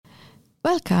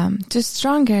Welcome to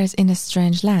Strongers in a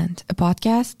Strange Land, a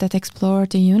podcast that explores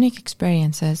the unique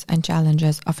experiences and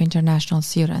challenges of international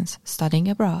students studying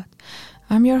abroad.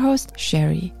 I'm your host,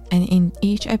 Sherry, and in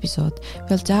each episode,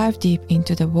 we'll dive deep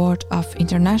into the world of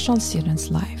international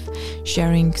students' life,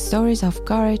 sharing stories of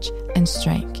courage and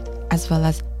strength, as well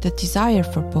as the desire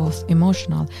for both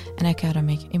emotional and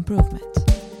academic improvement.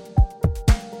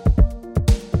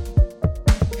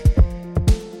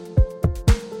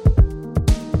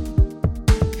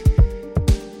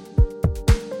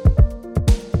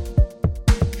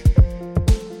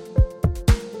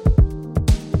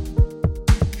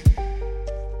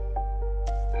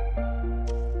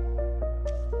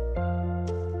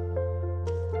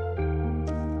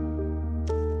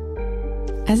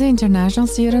 As an international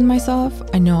student myself,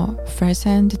 I know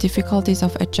firsthand the difficulties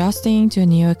of adjusting to a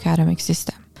new academic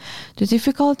system. The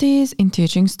difficulties in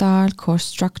teaching style, course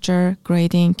structure,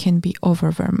 grading can be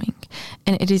overwhelming,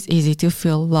 and it is easy to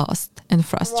feel lost and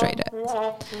frustrated.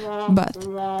 But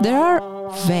there are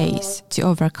ways to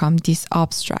overcome this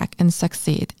obstacle and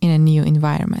succeed in a new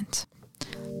environment.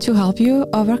 To help you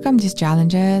overcome these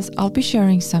challenges, I'll be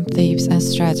sharing some tips and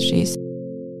strategies.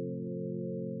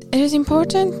 It is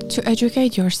important to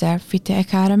educate yourself with the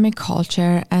academic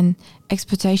culture and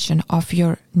expectation of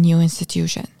your new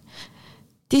institution.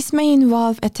 This may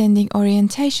involve attending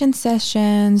orientation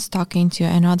sessions, talking to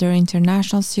another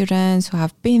international students who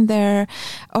have been there,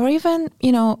 or even,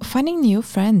 finding new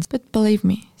friends. But believe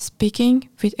me, speaking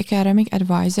with academic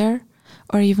advisor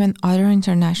or even other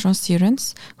international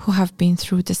students who have been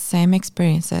through the same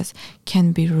experiences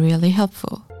can be really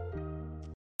helpful.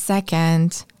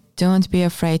 Second, don't be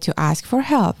afraid to ask for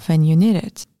help when you need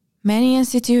it. Many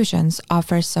institutions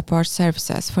offer support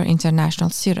services for international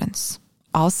students.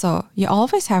 Also, you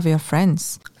always have your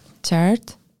friends.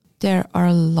 Third, there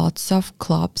are lots of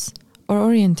clubs or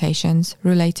orientations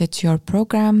related to your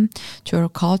program, to your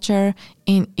culture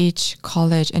in each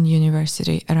college and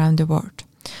university around the world.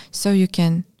 So you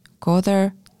can go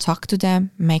there, talk to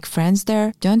them, make friends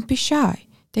there. Don't be shy.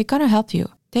 They're gonna help you.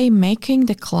 They're making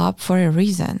the club for a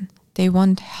reason. They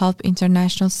want help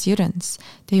international students.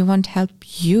 They want help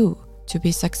you to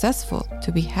be successful,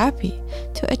 to be happy,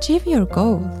 to achieve your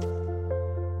goal.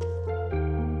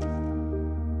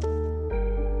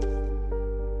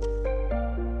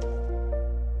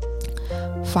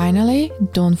 Finally,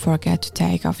 don't forget to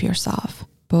take care of yourself,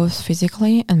 both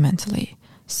physically and mentally.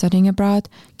 Studying abroad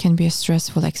can be a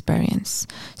stressful experience,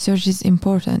 so it is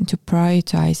important to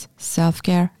prioritize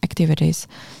self-care activities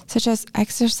such as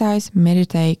exercise,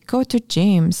 meditate, go to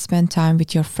gym, spend time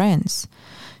with your friends.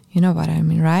 You know what I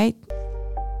mean, right?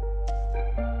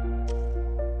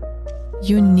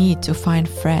 You need to find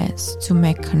friends to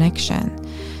make connection,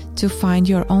 to find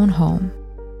your own home.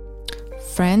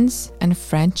 Friends and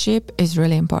friendship is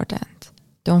really important.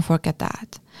 Don't forget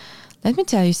that. Let me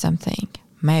tell you something.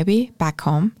 Maybe back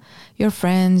home, your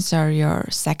friends are your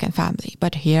second family,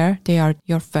 but here they are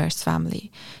your first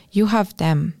family. You have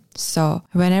them. So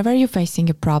whenever you're facing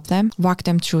a problem, walk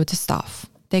them through the stuff.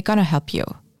 They're gonna help you.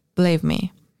 Believe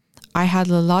me. I had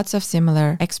lots of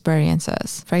similar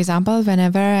experiences. For example,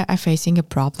 whenever I'm facing a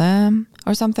problem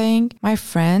or something, my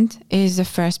friend is the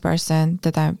first person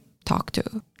that I talk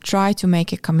to. Try to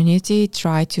make a community,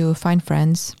 try to find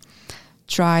friends,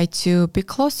 try to be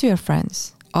close to your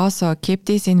friends. Also, keep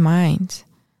this in mind.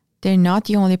 They're not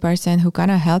the only person who's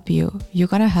gonna help you. You're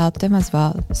gonna help them as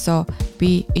well. So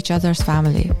be each other's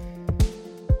family.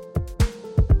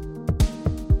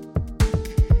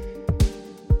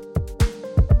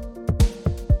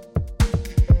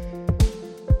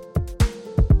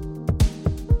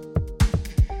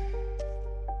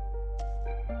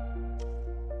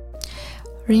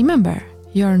 Remember,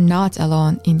 you're not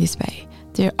alone in this way.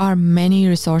 There are many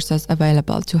resources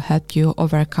available to help you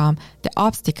overcome the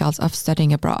obstacles of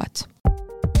studying abroad.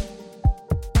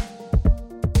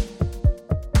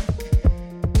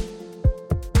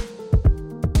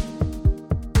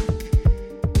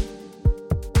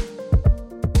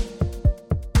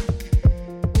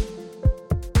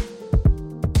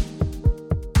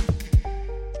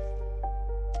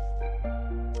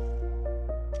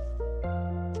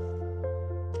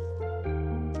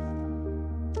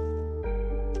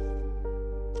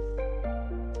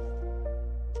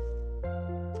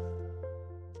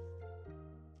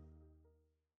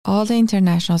 All the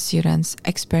international students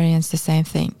experience the same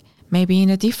thing, maybe in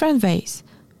a different ways,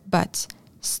 but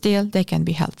still they can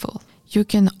be helpful. You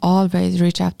can always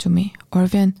reach out to me or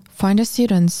even find the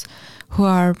students who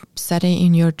are studying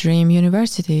in your dream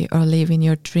university or live in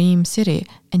your dream city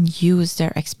and use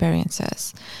their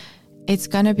experiences. It's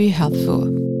gonna be helpful.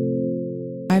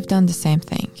 I've done the same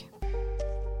thing.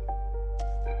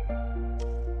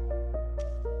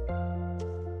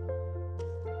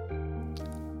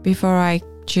 Before I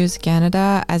choose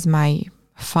Canada as my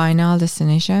final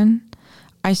destination,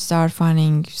 I start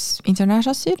finding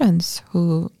international students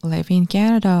who live in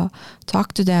Canada,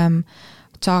 talked to them,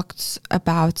 talked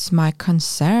about my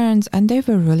concerns, and they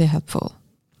were really helpful.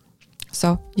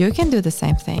 So you can do the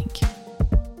same thing.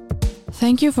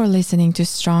 Thank you for listening to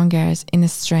Strongers in a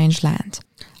Strange Land.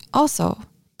 Also,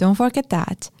 don't forget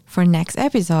that for next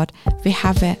episode, we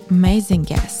have an amazing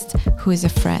guest who is a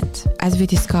friend as we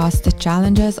discuss the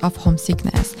challenges of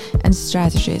homesickness and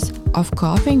strategies of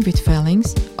coping with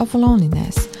feelings of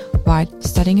loneliness while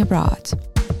studying abroad.